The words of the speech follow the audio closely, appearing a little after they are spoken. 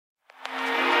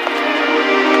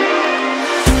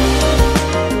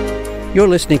You're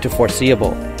listening to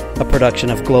Foreseeable, a production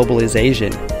of Global is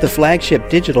Asian, the flagship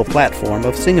digital platform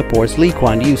of Singapore's Lee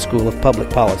Kuan Yew School of Public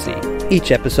Policy.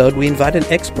 Each episode, we invite an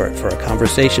expert for a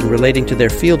conversation relating to their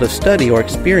field of study or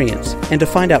experience and to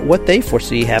find out what they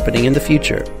foresee happening in the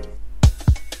future.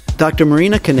 Dr.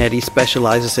 Marina Canetti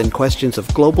specializes in questions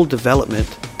of global development,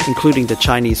 including the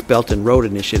Chinese Belt and Road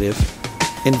Initiative,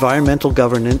 environmental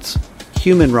governance,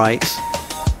 human rights,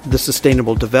 the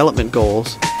Sustainable Development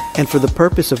Goals, and for the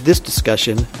purpose of this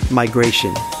discussion,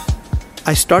 migration.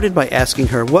 I started by asking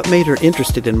her what made her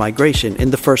interested in migration in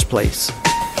the first place.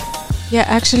 Yeah,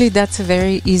 actually, that's a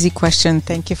very easy question.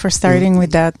 Thank you for starting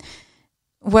with that.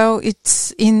 Well,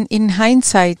 it's in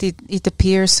hindsight, it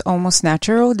appears almost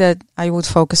natural that I would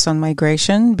focus on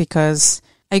migration because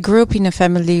I grew up in a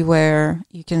family where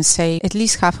you can say at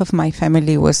least half of my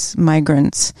family was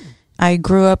migrants. I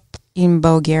grew up in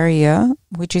Bulgaria,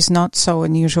 which is not so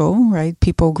unusual, right?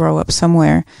 People grow up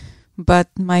somewhere. But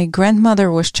my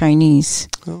grandmother was Chinese.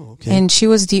 Oh, okay. And she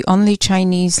was the only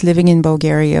Chinese living in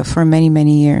Bulgaria for many,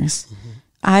 many years.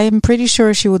 I'm pretty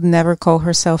sure she would never call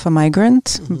herself a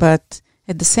migrant, but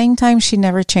at the same time, she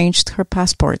never changed her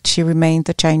passport. She remained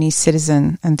a Chinese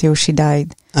citizen until she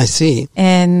died. I see.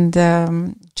 And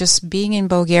just being in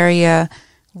Bulgaria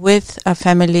with a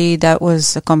family that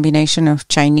was a combination of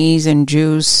Chinese and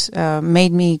Jews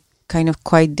made me kind of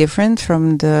quite different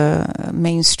from the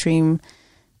mainstream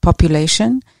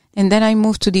population. And then I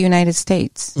moved to the United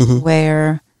States,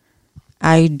 where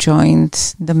I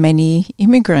joined the many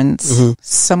immigrants,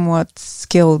 somewhat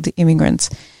skilled immigrants.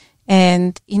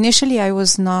 And initially I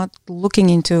was not looking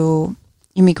into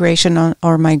immigration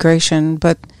or migration,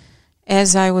 but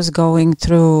as I was going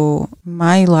through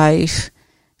my life,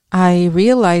 I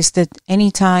realized that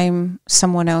anytime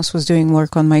someone else was doing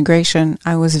work on migration,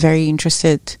 I was very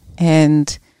interested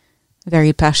and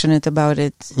very passionate about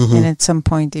it. And at some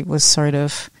point it was sort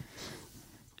of,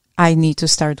 I need to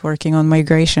start working on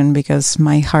migration because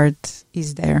my heart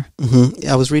is there.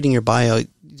 I was reading your bio.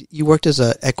 You worked as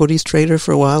an equities trader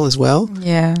for a while as well?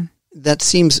 Yeah. That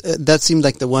seemed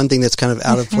like the one thing that's kind of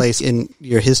out of place in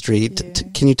your history.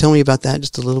 Can you tell me about that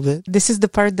just a little bit? This is the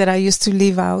part that I used to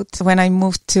leave out when I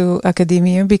moved to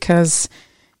academia because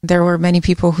there were many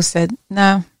people who said,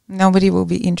 no, nobody will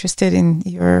be interested in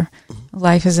your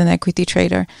life as an equity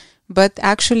trader. But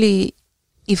actually,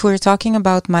 if we're talking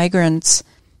about migrants,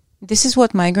 this is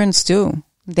what migrants do.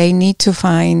 They need to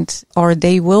find, or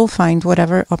they will find,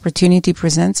 whatever opportunity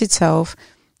presents itself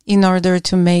in order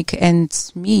to make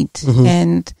ends meet.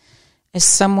 And as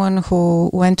someone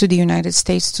who went to the United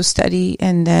States to study,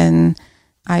 and then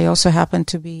I also happened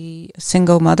to be a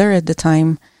single mother at the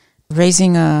time,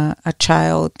 raising a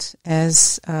child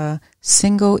as a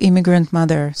single immigrant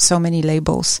mother, so many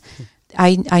labels,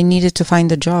 I needed to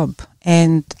find a job.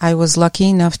 And I was lucky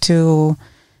enough to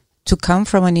come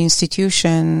from an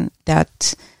institution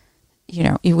that, you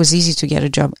know, it was easy to get a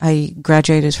job. I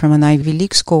graduated from an Ivy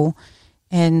League school,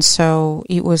 and so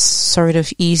it was sort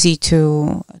of easy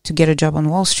to get a job on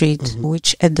Wall Street,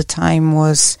 which at the time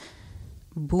was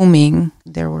booming.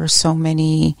 There were so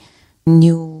many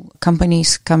new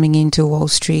companies coming into Wall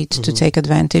Street to take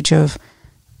advantage of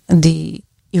the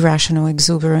irrational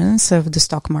exuberance of the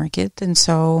stock market. And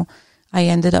so I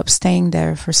ended up staying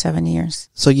there for 7 years.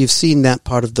 So you've seen that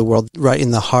part of the world right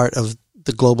in the heart of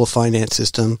the global finance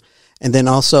system. And then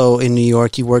also in New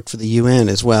York, you worked for the UN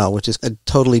as well, which is a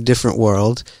totally different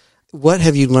world. What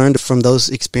have you learned from those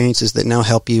experiences that now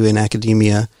help you in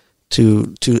academia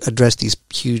to address these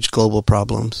huge global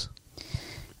problems?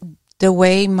 The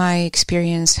way my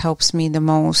experience helps me the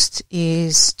most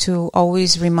is to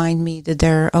always remind me that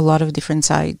there are a lot of different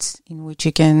sides in which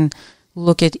you can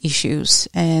look at issues,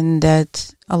 and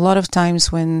that a lot of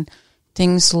times when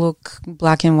things look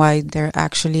black and white, they're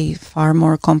actually far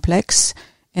more complex,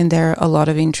 and there are a lot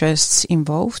of interests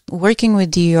involved. Working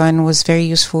with the UN was very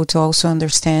useful to also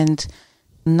understand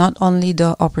not only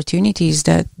the opportunities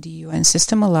that the UN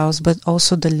system allows, but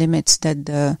also the limits that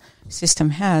the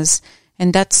system has.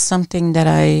 And that's something that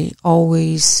I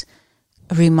always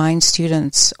remind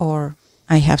students, or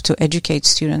I have to educate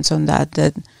students on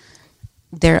that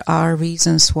there are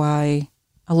reasons why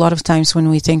a lot of times when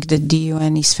we think that the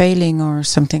UN is failing or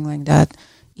something like that,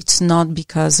 it's not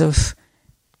because of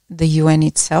the UN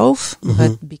itself,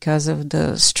 but because of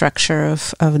the structure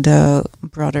of the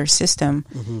broader system.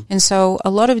 And so a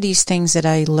lot of these things that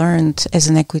I learned as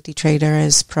an equity trader,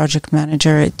 as project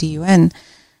manager at the UN,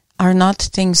 are not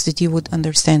things that you would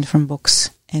understand from books.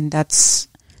 And that's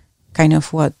kind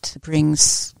of what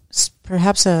brings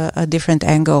perhaps a different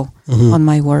angle on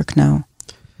my work now.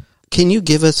 Can you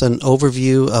give us an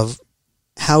overview of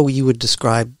how you would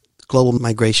describe global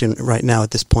migration right now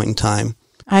at this point in time?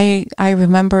 I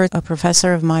remember a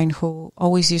professor of mine who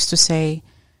always used to say,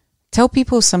 tell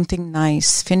people something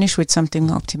nice, finish with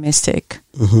something optimistic.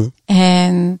 Mm-hmm.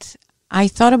 And I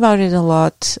thought about it a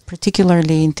lot,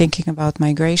 particularly in thinking about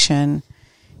migration.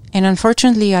 And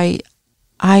unfortunately,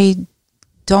 I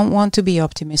don't want to be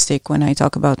optimistic when I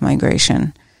talk about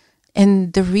migration.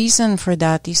 And the reason for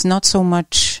that is not so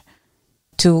much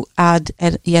to add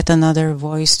yet another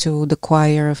voice to the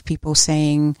choir of people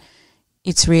saying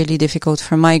it's really difficult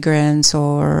for migrants,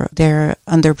 or they're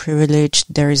underprivileged,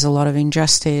 there is a lot of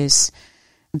injustice,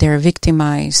 they're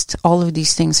victimized. All of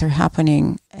these things are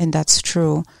happening, and that's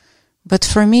true. But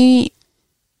for me,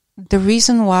 the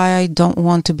reason why I don't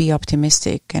want to be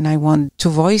optimistic, and I want to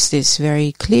voice this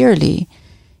very clearly,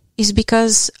 is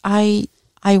because I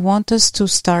want us to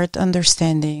start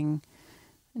understanding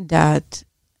that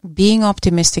being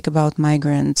optimistic about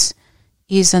migrants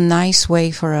is a nice way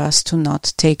for us to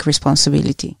not take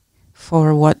responsibility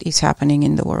for what is happening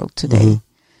in the world today. Mm-hmm.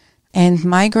 And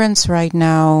migrants right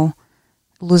now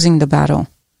losing the battle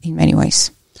in many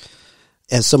ways.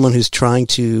 As someone who's trying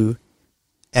to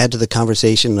add to the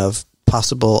conversation of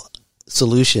possible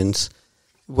solutions,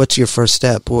 what's your first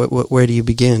step? Where do you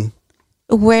begin?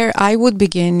 Where I would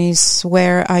begin is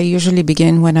where I usually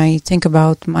begin when I think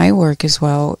about my work as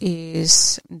well,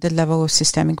 is the level of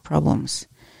systemic problems.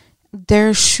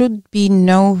 There should be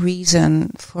no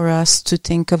reason for us to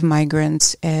think of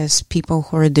migrants as people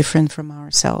who are different from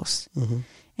ourselves. Mm-hmm.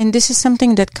 And this is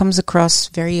something that comes across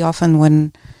very often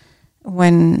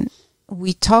when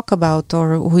we talk about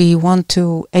or we want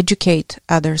to educate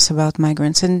others about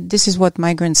migrants. And this is what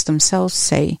migrants themselves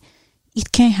say.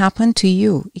 It can happen to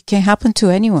you. It can happen to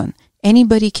anyone.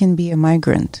 Anybody can be a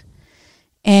migrant.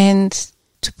 And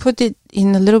to put it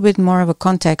in a little bit more of a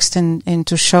context and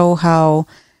to show how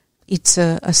it's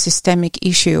a systemic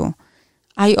issue,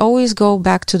 I always go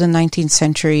back to the 19th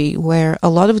century, where a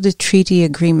lot of the treaty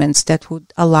agreements that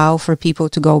would allow for people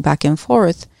to go back and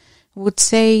forth would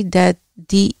say that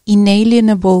the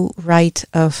inalienable right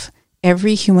of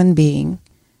every human being,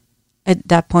 at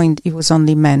that point it was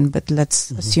only men, but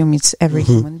let's assume it's every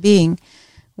human being,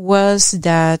 was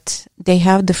that they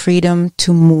have the freedom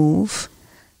to move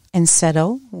and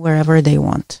settle wherever they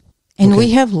want. And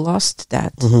we have lost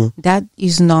that. Mm-hmm. That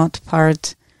is not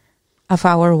part of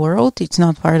our world. It's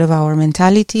not part of our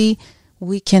mentality.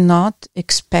 We cannot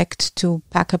expect to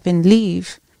pack up and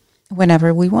leave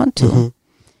whenever we want to.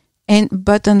 Mm-hmm.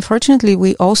 But unfortunately,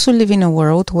 we also live in a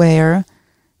world where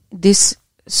this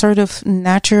sort of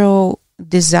natural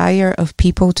desire of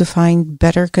people to find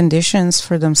better conditions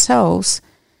for themselves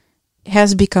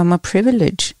has become a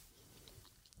privilege.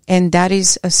 And that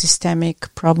is a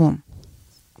systemic problem.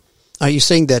 Are you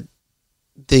saying that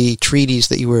the treaties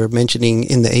that you were mentioning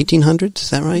in the 1800s, is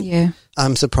that right? Yeah.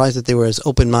 I'm surprised that they were as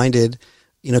open-minded,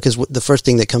 because the first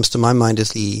thing that comes to my mind is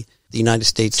the United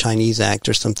States-Chinese Act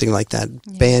or something like that,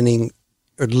 banning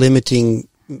or limiting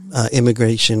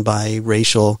immigration by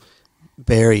racial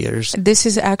barriers. This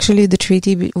is actually the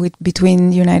treaty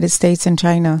between the United States and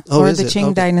China, or the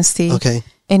Qing dynasty. Okay.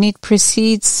 And it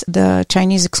precedes the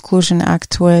Chinese Exclusion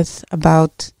Act with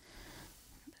about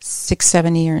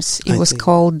 6-7 years. It was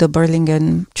called the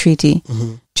Burlingame Treaty.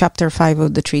 Mm-hmm. Chapter 5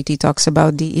 of the treaty talks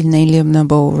about the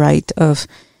inalienable right of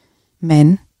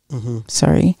men,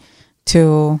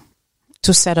 to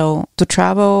settle, to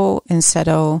travel and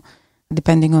settle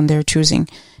depending on their choosing.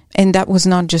 And that was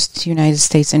not just the United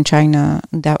States and China.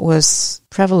 That was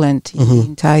prevalent in the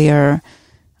entire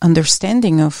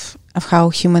understanding of how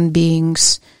human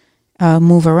beings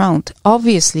move around.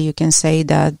 Obviously, you can say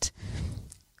that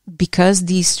because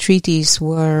these treaties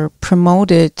were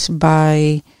promoted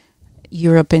by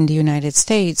Europe and the United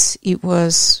States, it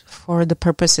was for the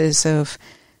purposes of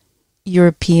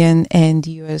European and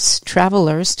U.S.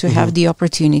 travelers to have the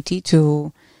opportunity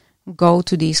to go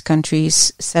to these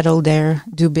countries, settle there,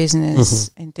 do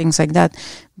business, and things like that.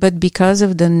 But because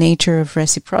of the nature of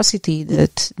reciprocity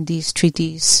that these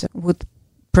treaties would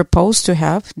propose to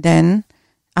have, then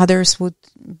others would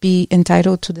be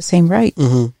entitled to the same right.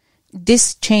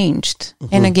 This changed.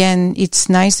 And again, it's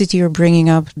nice that you're bringing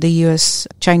up the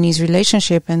U.S.-Chinese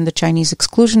relationship and the Chinese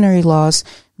exclusionary laws,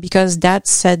 because that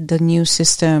set the new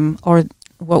system, or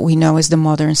what we know as the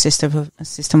modern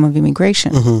system of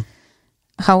immigration.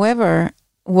 However,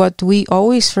 what we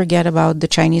always forget about the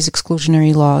Chinese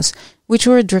exclusionary laws, which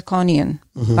were draconian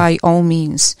by all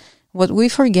means, what we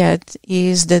forget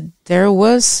is that there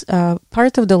was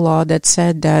part of the law that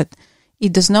said that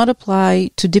it does not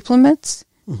apply to diplomats,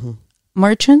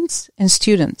 merchants, and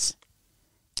students.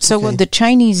 So what the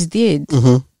Chinese did,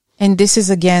 and this is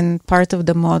again part of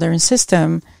the modern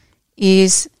system,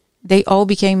 is they all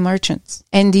became merchants.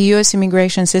 And the U.S.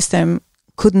 immigration system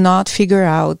could not figure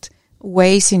out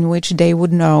ways in which they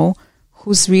would know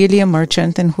who's really a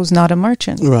merchant and who's not a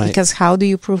merchant. Right. Because how do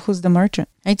you prove who's the merchant?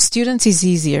 Right? Students is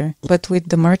easier, but with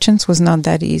the merchants was not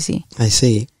that easy. I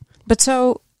see. But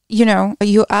so, you know,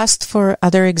 you asked for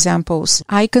other examples.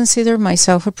 I consider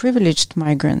myself a privileged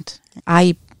migrant.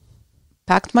 I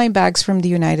packed my bags from the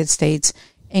United States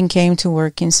and came to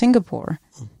work in Singapore.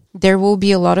 There will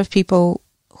be a lot of people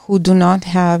who do not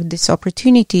have this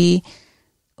opportunity,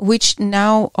 which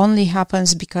now only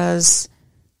happens because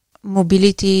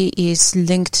mobility is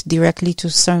linked directly to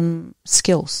some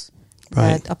skills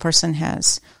that a person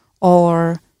has,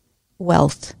 or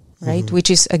wealth, right? Mm-hmm. Which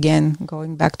is, again,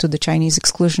 going back to the Chinese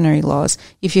exclusionary laws.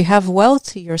 If you have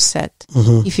wealth, you're set.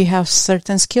 Mm-hmm. If you have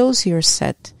certain skills, you're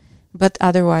set. But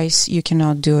otherwise, you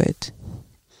cannot do it.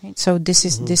 Right? So this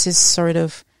is sort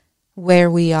of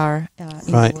where we are in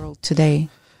the world today.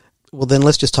 Well, then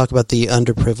let's just talk about the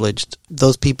underprivileged.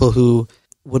 Those people who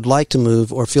would like to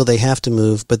move or feel they have to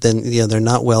move, but then they're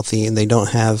not wealthy and they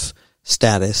don't have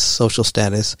status, social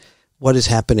status. What is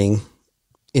happening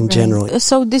in general?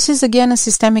 So this is, again, a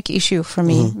systemic issue for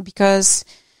me, because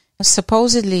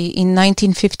supposedly in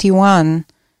 1951,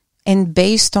 and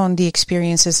based on the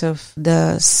experiences of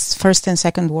the First and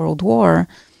Second World War,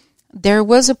 there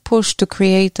was a push to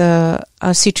create a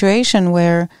situation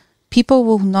where people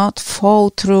will not fall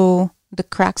through the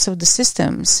cracks of the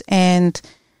systems, and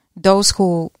those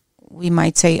who, we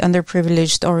might say,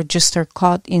 underprivileged or just are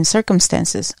caught in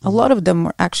circumstances. A lot of them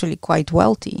were actually quite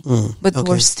wealthy, but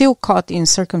were still caught in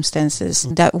circumstances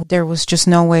that there was just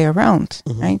no way around,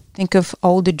 right? Think of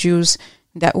all the Jews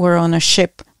that were on a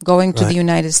ship going to the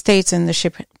United States, and the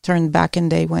ship turned back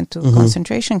and they went to a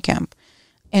concentration camp.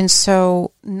 And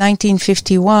so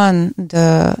 1951,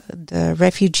 the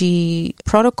refugee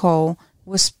protocol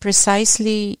was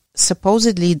precisely,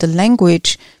 supposedly, the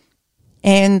language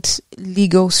and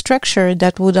legal structure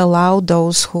that would allow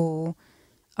those who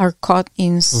are caught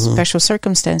in special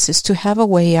circumstances to have a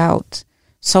way out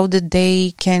so that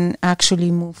they can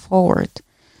actually move forward.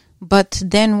 But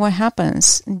then what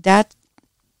happens? That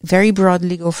very broad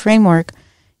legal framework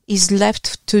is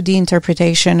left to the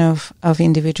interpretation of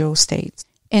individual states.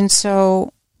 And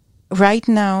so right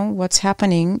now what's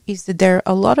happening is that there are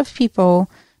a lot of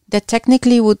people that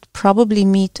technically would probably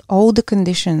meet all the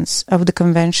conditions of the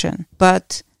convention,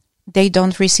 but they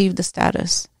don't receive the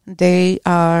status. They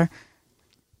are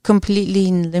completely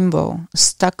in limbo,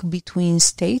 stuck between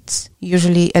states,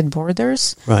 usually at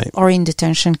borders or in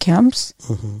detention camps,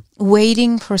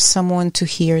 waiting for someone to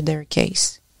hear their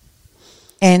case.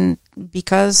 And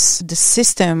because the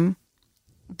system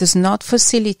does not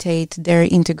facilitate their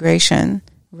integration,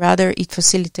 rather it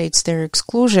facilitates their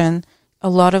exclusion, a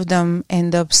lot of them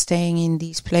end up staying in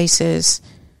these places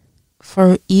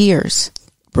for years.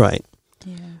 Right.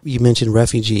 Yeah. You mentioned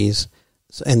refugees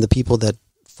and the people that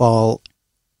fall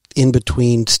in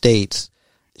between states.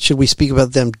 Should we speak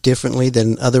about them differently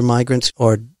than other migrants,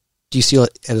 or do you see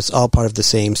it as all part of the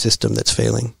same system that's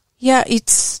failing? Yeah,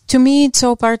 to me, it's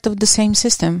all part of the same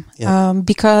system. Yeah.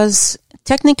 Because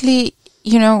technically,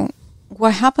 you know,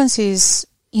 what happens is,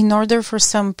 in order for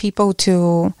some people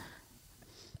to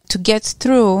get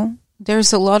through,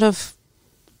 there's a lot of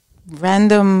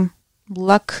random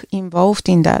luck involved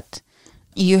in that.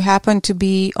 You happen to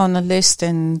be on a list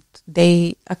and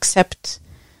they accept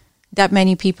that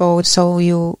many people, so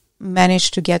you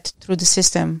manage to get through the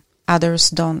system. Others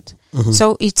don't.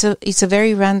 So it's a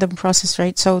very random process,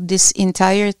 right? So this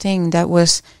entire thing that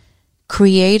was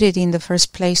created in the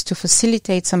first place to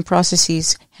facilitate some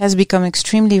processes has become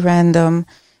extremely random,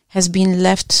 has been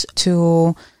left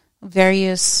to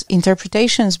various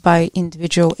interpretations by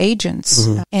individual agents.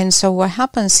 And so what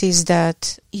happens is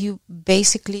that you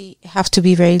basically have to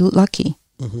be very lucky.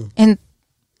 And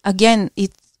again,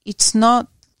 it's not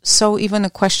so even a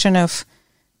question of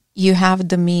you have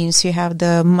the means, you have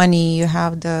the money, you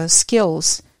have the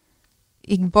skills.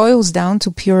 It boils down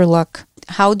to pure luck.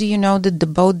 How do you know that the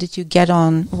boat that you get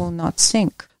on will not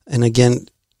sink? And again,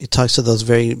 it talks to those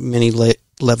very many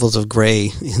levels of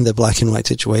gray in the black and white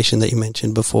situation that you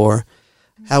mentioned before.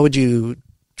 How would you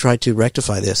try to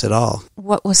rectify this at all?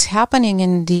 What was happening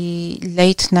in the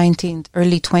late 19th,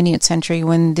 early 20th century,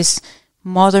 when this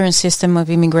modern system of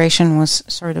immigration was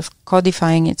sort of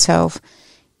codifying itself,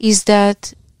 is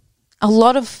that a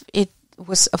lot of it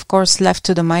was, of course, left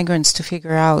to the migrants to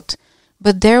figure out.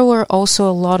 But there were also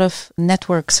a lot of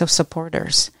networks of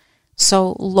supporters.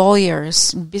 So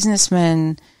lawyers,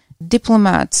 businessmen,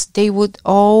 diplomats, they would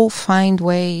all find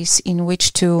ways in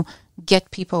which to get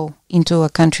people into a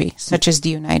country, such as the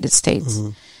United States.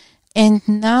 And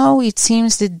now it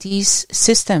seems that these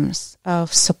systems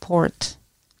of support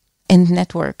and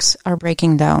networks are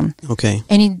breaking down. Okay.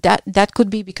 And that could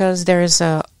be because there is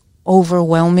a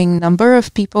overwhelming number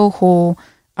of people who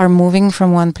are moving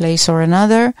from one place or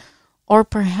another, or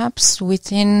perhaps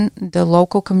within the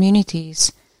local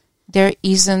communities, there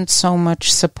isn't so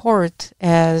much support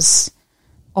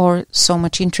or so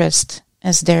much interest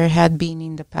as there had been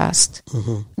in the past.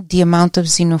 Mm-hmm. The amount of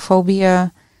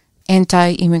xenophobia,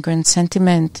 anti-immigrant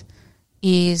sentiment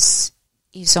is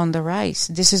on the rise.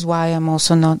 This is why I'm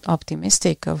also not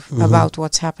optimistic about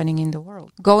what's happening in the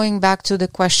world. Going back to the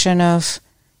question of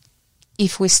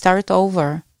if we start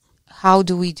over, how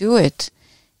do we do it?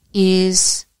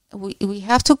 Is we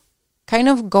have to kind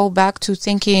of go back to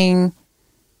thinking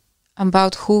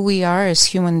about who we are as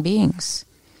human beings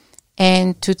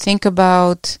and to think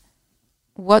about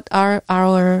what are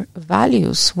our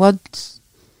values,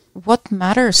 what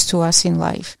matters to us in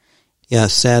life. Yeah,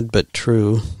 sad but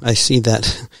true. I see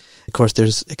that. Of course,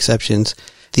 there's exceptions.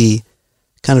 The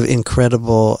kind of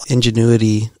incredible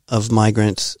ingenuity of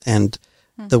migrants and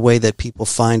the way that people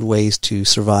find ways to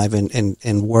survive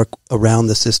and work around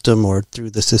the system or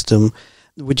through the system.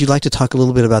 Would you like to talk a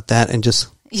little bit about that and just...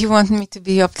 You want me to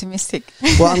be optimistic?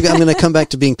 Well, I'm going to come back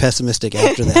to being pessimistic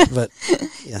after that, but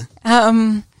yeah.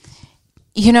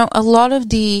 A lot of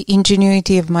the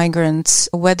ingenuity of migrants,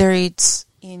 whether it's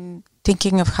in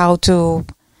thinking of how to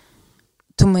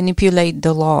manipulate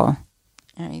the law,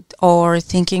 right, or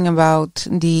thinking about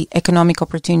the economic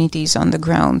opportunities on the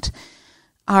ground,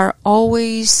 are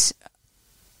always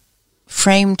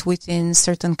framed within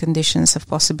certain conditions of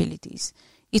possibilities.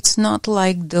 It's not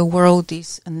like the world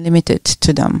is unlimited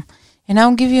to them. And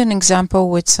I'll give you an example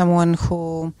with someone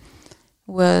who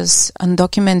was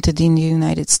undocumented in the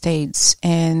United States,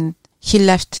 and he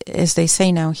left, as they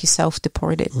say now, he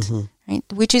self-deported, right?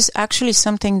 Which is actually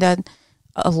something that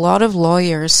a lot of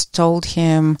lawyers told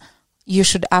him, you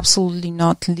should absolutely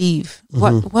not leave.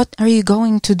 What are you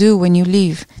going to do when you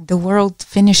leave? The world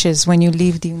finishes when you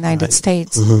leave the United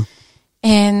States.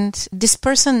 And this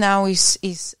person now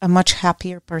is a much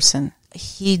happier person.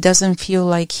 He doesn't feel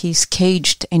like he's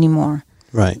caged anymore.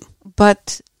 Right.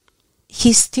 But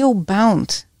he's still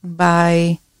bound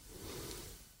by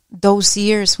those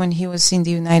years when he was in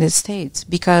the United States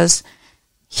because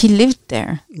he lived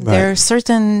there. Right. There are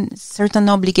certain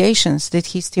obligations that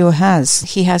he still has.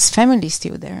 He has family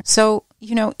still there. So,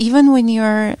 even when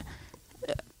you're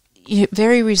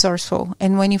very resourceful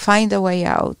and when you find a way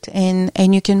out and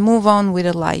you can move on with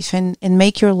a life and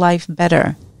make your life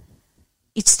better,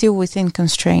 it's still within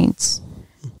constraints,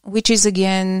 which is,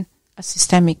 again, a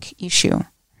systemic issue,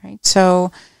 right?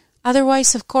 So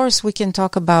otherwise, of course, we can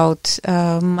talk about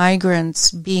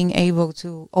migrants being able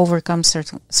to overcome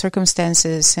certain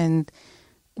circumstances and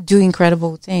do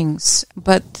incredible things.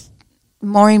 But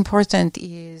more important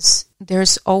is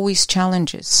there's always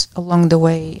challenges along the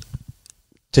way.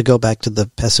 To go back to the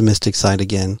pessimistic side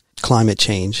again, climate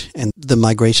change and the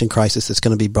migration crisis that's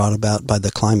going to be brought about by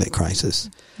the climate crisis.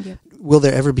 Yep. Will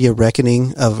there ever be a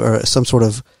reckoning of or some sort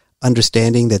of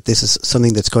understanding that this is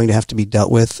something that's going to have to be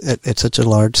dealt with at such a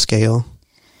large scale?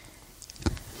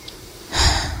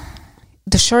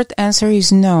 The short answer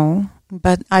is no,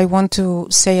 but I want to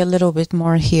say a little bit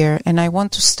more here, and I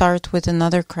want to start with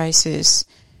another crisis,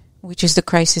 which is the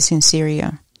crisis in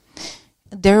Syria.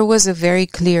 There was a very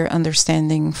clear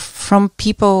understanding from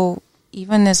people,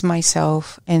 even as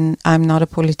myself, and I'm not a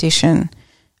politician,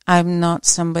 I'm not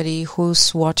somebody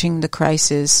who's watching the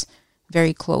crisis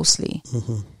very closely.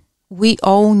 We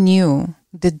all knew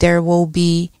that there will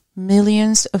be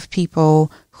millions of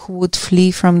people who would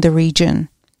flee from the region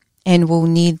and will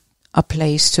need a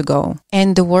place to go.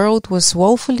 And the world was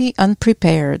woefully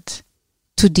unprepared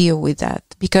to deal with that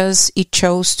because it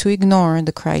chose to ignore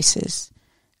the crisis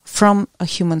from a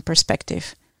human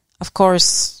perspective. Of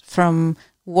course, from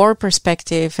war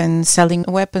perspective and selling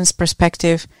weapons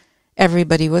perspective,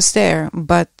 everybody was there.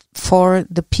 But for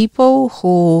the people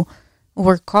who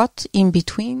were caught in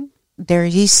between, there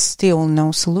is still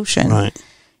no solution. Right.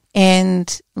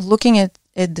 And looking at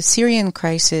the Syrian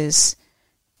crisis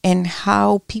and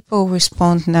how people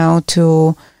respond now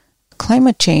to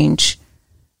climate change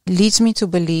leads me to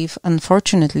believe,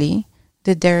 unfortunately,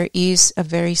 that there is a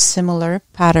very similar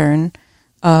pattern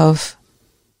of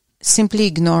simply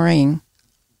ignoring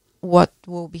what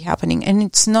will be happening. And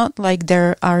it's not like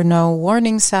there are no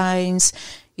warning signs.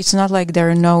 It's not like there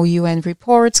are no UN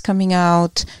reports coming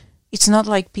out. It's not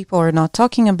like people are not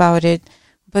talking about it.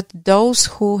 But those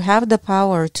who have the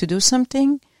power to do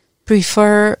something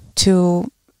prefer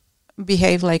to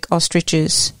behave like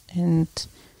ostriches and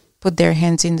put their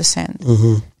hands in the sand.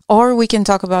 Or we can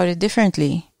talk about it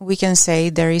differently. We can say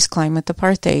there is climate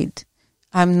apartheid.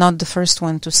 I'm not the first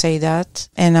one to say that,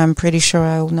 and I'm pretty sure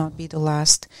I will not be the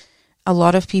last. A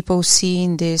lot of people see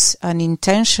in this an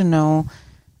intentional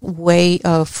way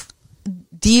of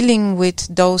dealing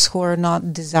with those who are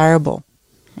not desirable.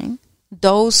 Right?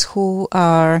 Those who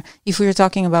are, if we're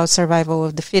talking about survival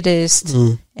of the fittest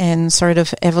and sort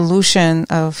of evolution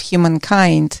of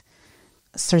humankind,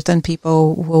 certain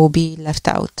people will be left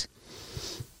out.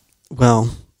 Well,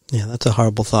 yeah, that's a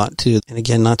horrible thought too. And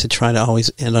again, not to try to always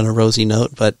end on a rosy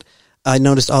note, but I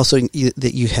noticed also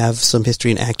that you have some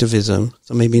history in activism.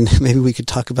 So maybe we could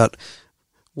talk about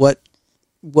what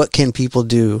can people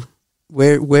do?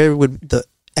 Where would the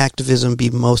activism be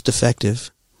most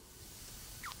effective?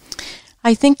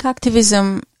 I think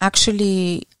activism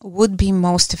actually would be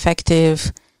most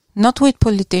effective not with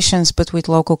politicians but with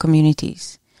local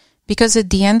communities. Because at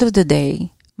the end of the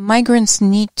day, migrants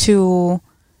need to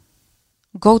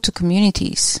go to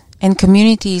communities, and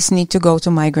communities need to go to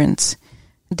migrants.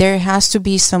 There has to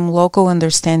be some local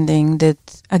understanding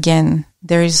that, again,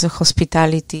 there is a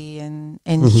hospitality and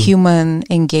human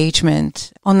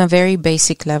engagement on a very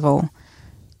basic level.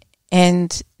 And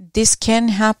this can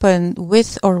happen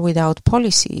with or without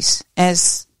policies,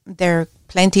 as there are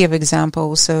plenty of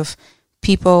examples of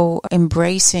people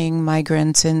embracing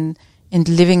migrants and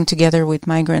living together with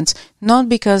migrants, not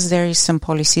because there is some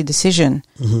policy decision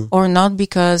or not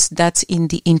because that's in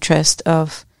the interest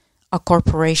of a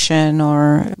corporation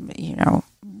or,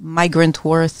 migrant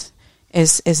worth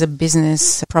as a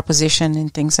business proposition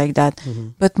and things like that,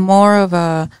 but more of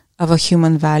a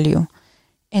human value.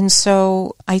 And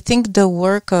so I think the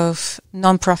work of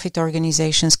nonprofit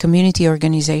organizations, community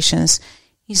organizations,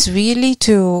 is really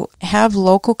to have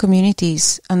local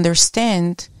communities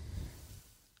understand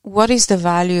what is the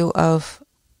value of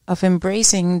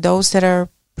embracing those that are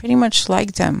pretty much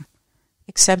like them,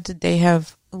 except that they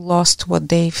have lost what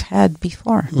they've had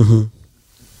before.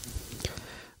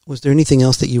 Was there anything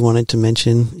else that you wanted to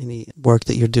mention, any work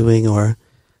that you're doing or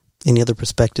any other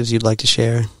perspectives you'd like to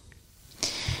share?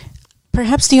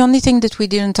 Perhaps the only thing that we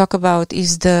didn't talk about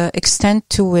is the extent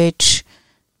to which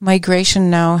migration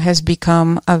now has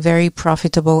become a very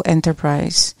profitable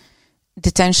enterprise.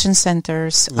 Detention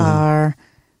centers are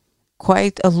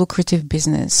quite a lucrative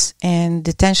business, and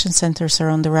detention centers are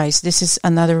on the rise. This is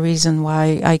another reason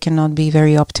why I cannot be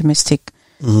very optimistic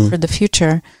for the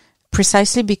future,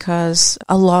 precisely because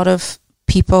a lot of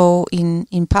people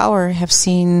in power have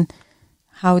seen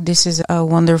how this is a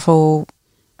wonderful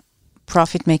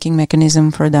profit-making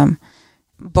mechanism for them,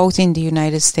 both in the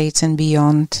United States and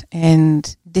beyond.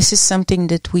 And this is something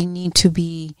that we need to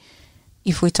be,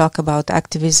 if we talk about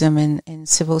activism and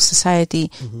civil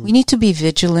society, we need to be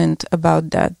vigilant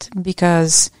about that,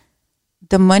 because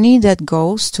the money that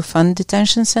goes to fund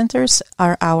detention centers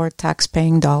are our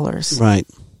tax-paying dollars. Right.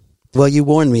 Well, you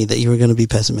warned me that you were going to be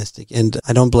pessimistic, and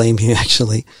I don't blame you,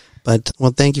 actually. But,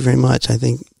 well, thank you very much. I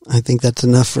think that's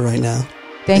enough for right now.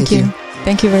 Thank you.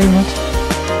 Thank you very much.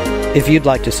 If you'd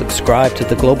like to subscribe to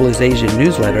the Global is Asian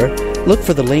newsletter, look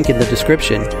for the link in the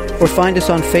description or find us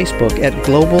on Facebook at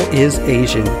Global is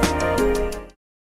Asian.